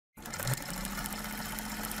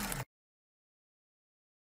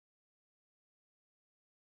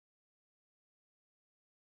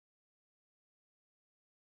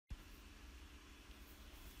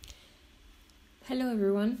Hello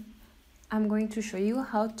everyone, I'm going to show you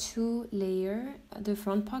how to layer the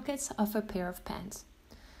front pockets of a pair of pants.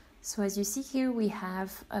 So as you see here, we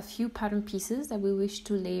have a few pattern pieces that we wish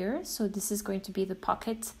to layer. So this is going to be the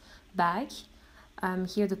pocket bag,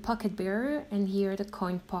 here the pocket bearer, and here the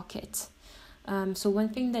coin pocket. So one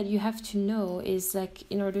thing that you have to know is, like,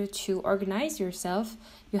 in order to organize yourself,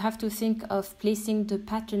 you have to think of placing the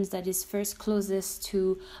patterns that is first closest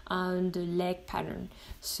to the leg pattern.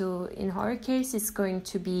 So in our case, it's going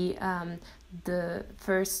to be the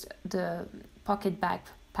pocket bag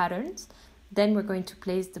patterns. Then we're going to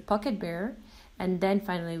place the pocket bearer, and then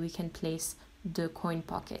finally we can place the coin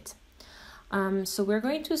pocket. So we're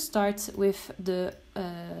going to start with the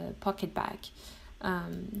pocket bag.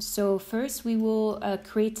 So first we will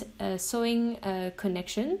create a sewing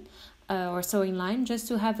connection or sewing line, just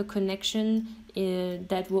to have a connection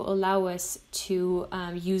that will allow us to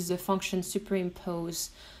use the function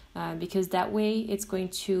superimpose, because that way it's going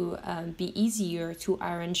to be easier to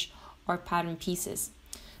arrange our pattern pieces.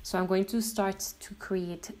 So I'm going to start to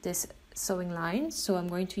create this sewing line. So I'm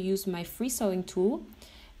going to use my free sewing tool,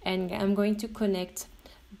 and I'm going to connect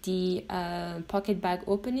the pocket bag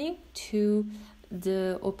opening to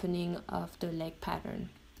the opening of the leg pattern,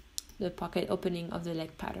 the pocket opening of the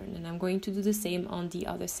leg pattern, and I'm going to do the same on the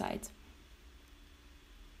other side.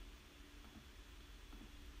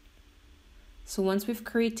 So once we've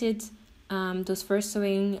created those first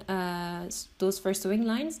sewing lines,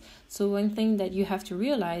 so one thing that you have to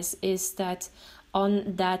realize is that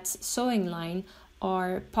on that sewing line,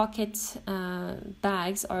 our pocket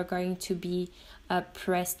bags are going to be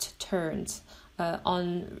pressed turns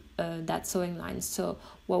on that sewing line. So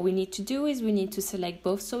what we need to do is we need to select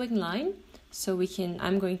both sewing line. So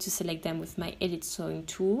I'm going to select them with my edit sewing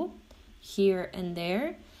tool here and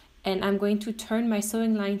there, and I'm going to turn my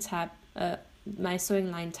sewing line type.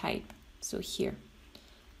 So here.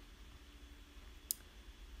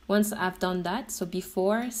 Once I've done that, so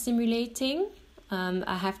before simulating,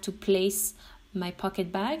 I have to place my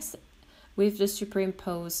pocket bags with the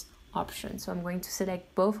superimpose option. So I'm going to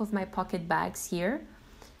select both of my pocket bags here,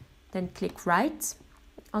 then click right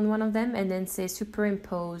on one of them and then say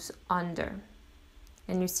superimpose under,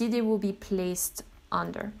 and you see they will be placed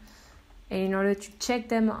under. And in order to check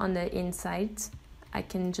them on the inside, I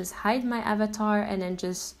can just hide my avatar and then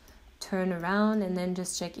just turn around and then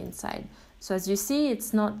just check inside. So as you see,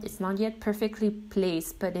 it's not yet perfectly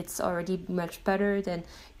placed, but it's already much better than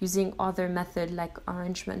using other method like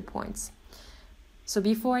arrangement points. So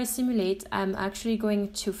before I simulate, I'm actually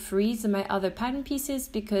going to freeze my other pattern pieces,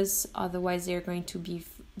 because otherwise they're going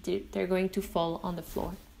to fall on the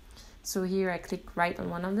floor. So here I click right on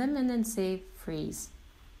one of them and then say freeze.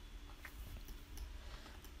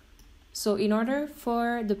 So in order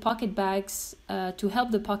for the pocket bags, to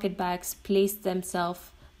help the pocket bags place themselves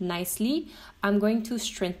nicely, I'm going to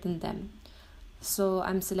strengthen them. So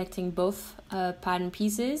I'm selecting both pattern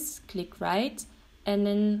pieces, click right, and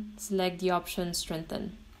then select the option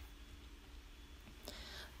strengthen.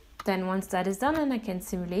 Then once that is done, and I can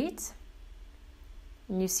simulate,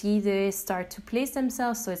 and you see they start to place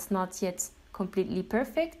themselves, so it's not yet completely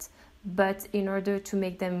perfect, but in order to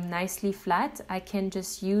make them nicely flat, I can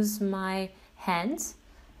just use my hands,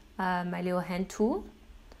 my little hand tool,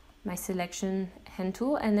 my selection hand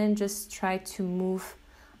tool, and then just try to move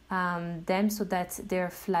them so that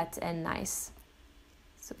they're flat and nice.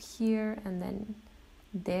 So here and then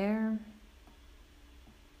there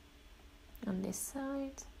on this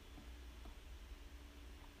side.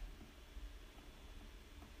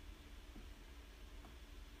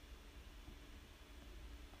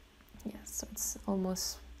 Yeah, so it's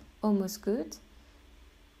almost good.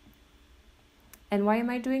 And why am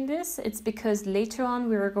I doing this? It's because later on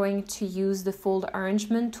we are going to use the fold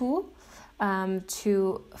arrangement tool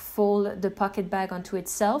to fold the pocket bag onto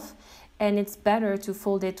itself. And it's better to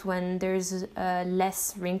fold it when there's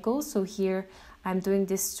less wrinkles. So here I'm doing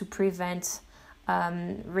this to prevent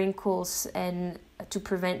wrinkles and to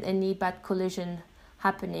prevent any bad collision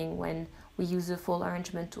happening when we use the fold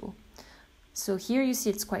arrangement tool. So here you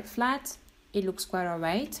see it's quite flat. It looks quite all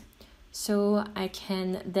right. So I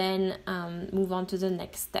can then move on to the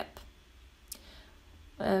next step.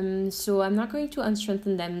 So I'm not going to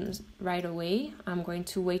unstrengthen them right away. I'm going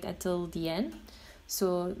to wait until the end.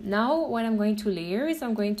 So now what I'm going to layer is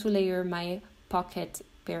I'm going to layer my pocket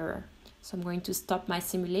bearer. So I'm going to stop my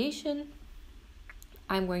simulation.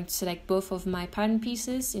 I'm going to select both of my pattern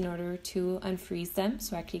pieces in order to unfreeze them.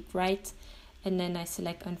 So I click right and then I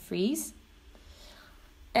select unfreeze.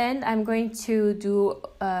 And I'm going to do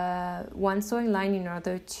one sewing line in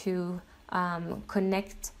order to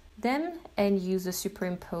connect them and use a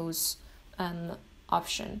superimpose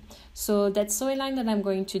option. So that sewing line that I'm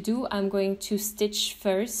going to do, I'm going to stitch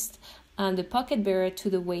first the pocket bearer to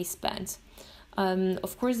the waistband.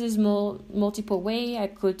 Of course, there's multiple way. I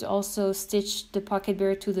could also stitch the pocket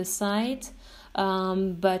bearer to the side,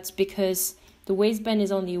 but because the waistband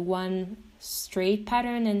is only one straight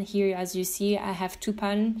pattern, and here, as you see, I have two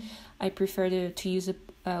patterns, I prefer to use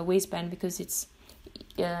a waistband because it's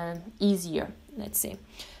easier, let's say.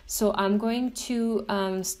 So I'm going to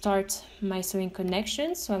start my sewing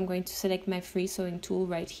connection. So I'm going to select my free sewing tool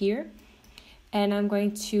right here, and I'm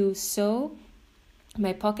going to sew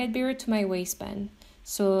my pocket bearer to my waistband.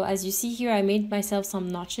 So as you see here, I made myself some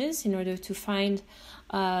notches in order to find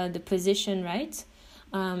the position right.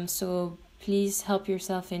 So please help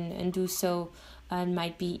yourself and do so. It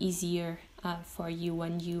might be easier for you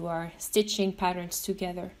when you are stitching patterns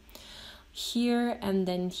together. Here and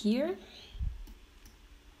then here,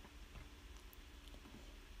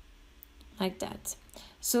 like that.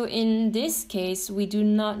 So in this case, we do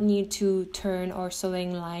not need to turn our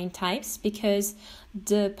sewing line types because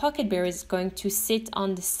the pocket bearer is going to sit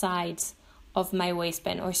on the sides of my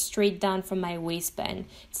waistband or straight down from my waistband.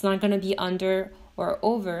 It's not going to be under or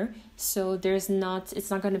over, so it's not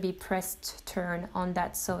going to be pressed turn on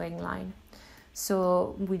that sewing line.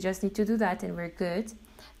 So we just need to do that and we're good.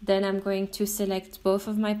 Then I'm going to select both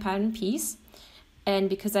of my pattern piece, and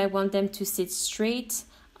because I want them to sit straight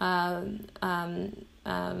from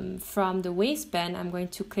the waistband, I'm going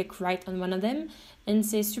to click right on one of them and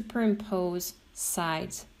say superimpose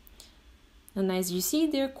sides. And as you see,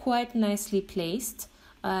 they're quite nicely placed.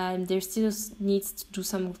 There still needs to do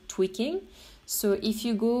some tweaking. So if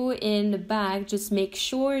you go in the back, just make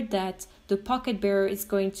sure that the pocket bearer is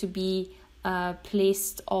going to be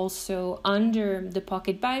placed also under the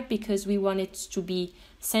pocket bag, because we want it to be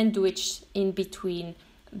sandwiched in between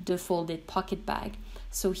the folded pocket bag.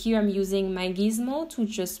 So here I'm using my gizmo to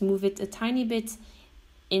just move it a tiny bit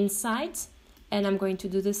inside, and I'm going to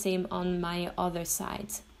do the same on my other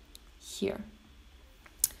side here.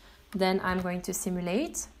 Then I'm going to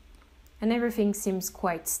simulate, and everything seems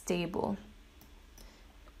quite stable.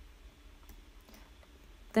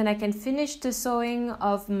 Then I can finish the sewing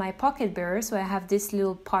of my pocket bearer. So I have this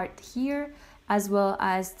little part here as well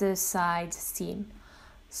as the side seam.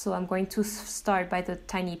 So I'm going to start by the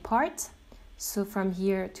tiny part. So from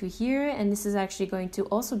here to here, and this is actually going to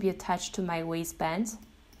also be attached to my waistband.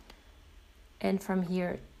 And from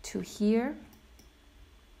here to here,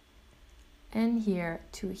 and here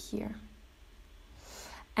to here.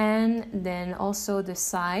 And then also the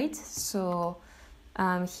side. So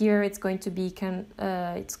here it's going to be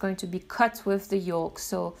cut with the yoke.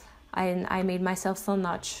 So I made myself some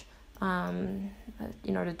notch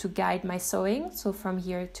in order to guide my sewing. So from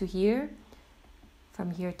here to here,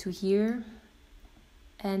 from here to here,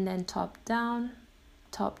 and then top down,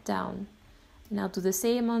 top down. And I'll do the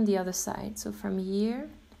same on the other side. So from here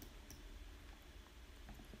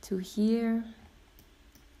to here,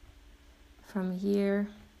 from here,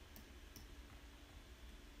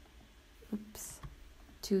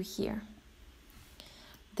 to here.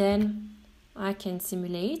 Then I can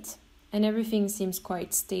simulate, and everything seems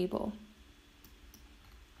quite stable.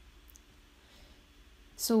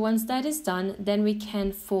 So once that is done, then we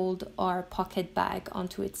can fold our pocket bag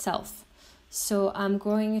onto itself. So I'm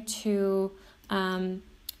going to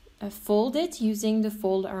fold it using the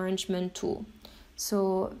fold arrangement tool.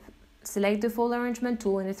 So select the fold arrangement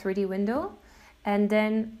tool in the 3D window, and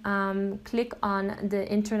then click on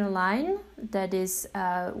the internal line that is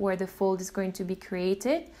where the fold is going to be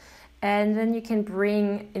created. And then you can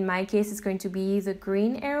bring, in my case, it's going to be the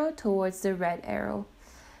green arrow towards the red arrow.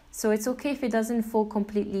 So it's okay if it doesn't fold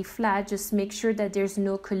completely flat, just make sure that there's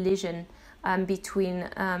no collision between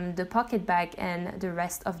the pocket bag and the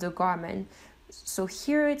rest of the garment. So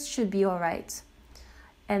here it should be all right.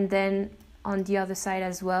 And then on the other side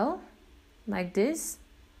as well, like this,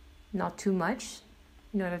 not too much,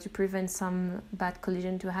 in order to prevent some bad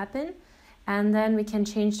collision to happen. And then we can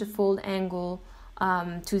change the fold angle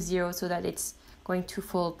to 0 so that it's going to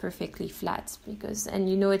fold perfectly flat, and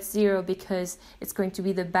you know it's 0 because it's going to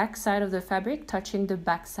be the back side of the fabric touching the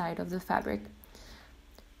back side of the fabric.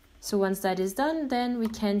 So once that is done, then we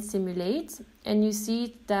can simulate, and you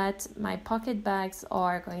see that my pocket bags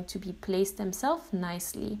are going to be placed themselves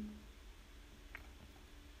nicely.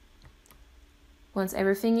 Once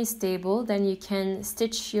everything is stable, then you can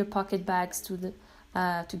stitch your pocket bags to the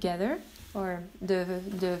together, or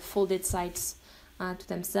the folded sides to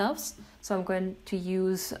themselves. So I'm going to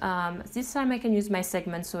use, this time I can use my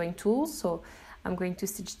segment sewing tool. So I'm going to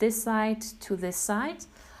stitch this side to this side.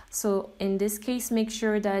 So in this case, make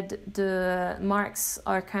sure that the marks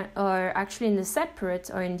are actually in the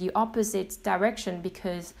separate or in the opposite direction,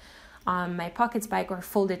 because my pocket bag are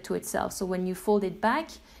folded to itself. So when you fold it back,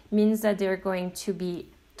 means that they're going to be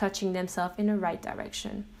touching themselves in the right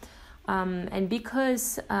direction. And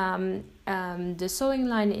because the sewing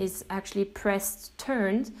line is actually pressed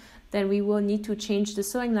turned, then we will need to change the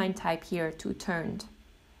sewing line type here to turned.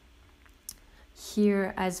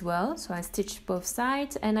 Here as well, so I stitched both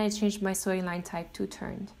sides and I changed my sewing line type to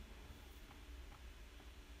turned.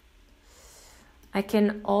 I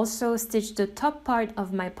can also stitch the top part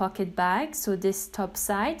of my pocket bag, so this top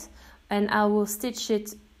side, and I will stitch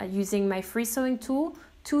it using my free sewing tool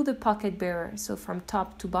to the pocket bearer, so from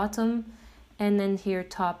top to bottom, and then here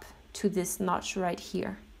top to this notch right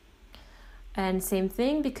here. And same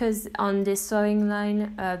thing, because on this sewing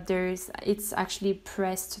line it's actually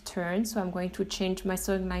pressed turn, so I'm going to change my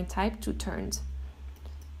sewing line type to turned,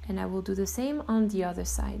 and I will do the same on the other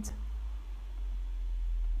side.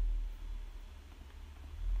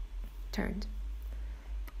 Turned.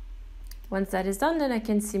 Once that is done, then I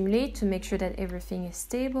can simulate to make sure that everything is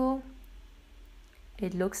stable.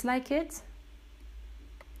 It looks like it.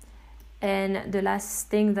 And the last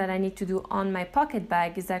thing that I need to do on my pocket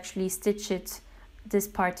bag is actually stitch this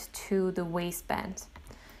part to the waistband.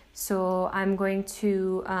 So I'm going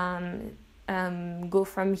to go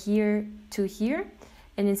from here to here,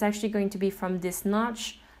 and it's actually going to be from this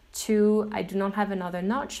notch to, I do not have another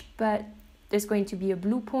notch, but there's going to be a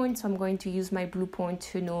blue point, so I'm going to use my blue point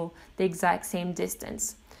to know the exact same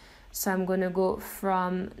distance. So I'm going to go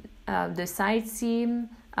from the side seam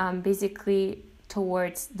basically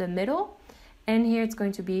towards the middle, and here it's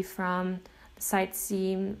going to be from the side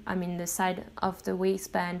seam, the side of the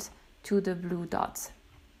waistband to the blue dot.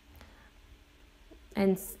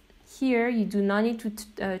 And here you do not need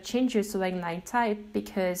to change your sewing line type,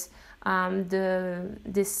 because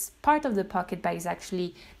this part of the pocket bag is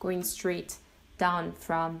actually going straight down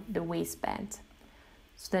from the waistband.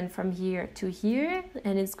 So then from here to here,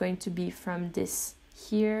 and it's going to be from this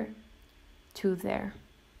here to there.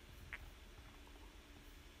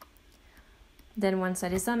 Then once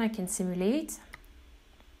that is done, I can simulate,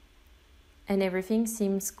 and everything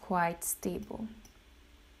seems quite stable.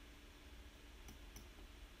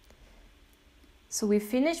 So we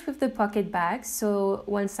finished with the pocket bags. So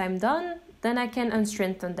once I'm done, then I can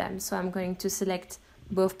unstrengthen them. So I'm going to select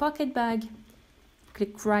both pocket bag,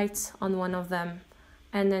 click right on one of them,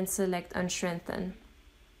 and then select unstrengthen.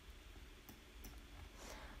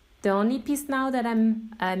 The only piece now that I'm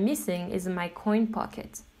missing is my coin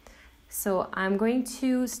pocket. So I'm going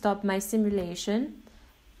to stop my simulation.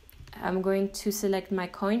 I'm going to select my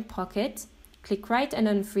coin pocket, click right and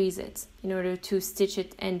unfreeze it in order to stitch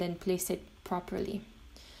it and then place it properly.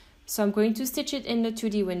 So I'm going to stitch it in the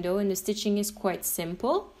 2D window, and the stitching is quite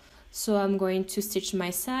simple. So I'm going to stitch my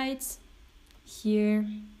sides here,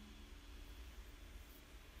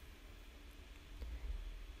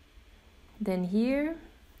 then here,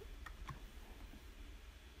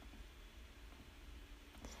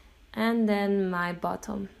 and then my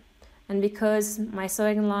bottom. And because my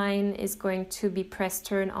sewing line is going to be pressed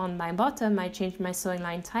turn on my bottom, I changed my sewing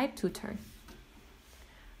line type to turn.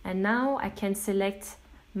 And now I can select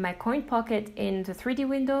my coin pocket in the 3D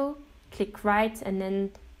window, click right, and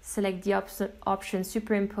then select the option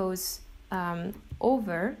superimpose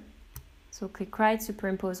over. So click right,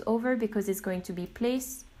 superimpose over, because it's going to be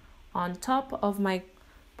placed on top of my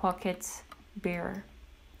pocket bearer.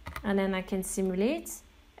 And then I can simulate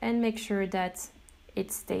and make sure that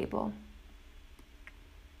it's stable.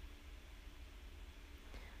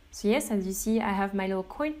 So yes, as you see, I have my little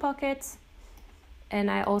coin pocket, and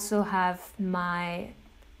I also have my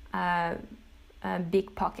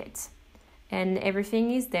big pocket, and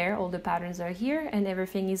everything is there, all the patterns are here, and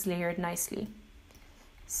everything is layered nicely.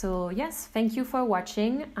 So yes, thank you for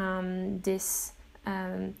watching this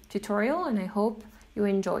tutorial, and I hope you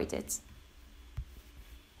enjoyed it.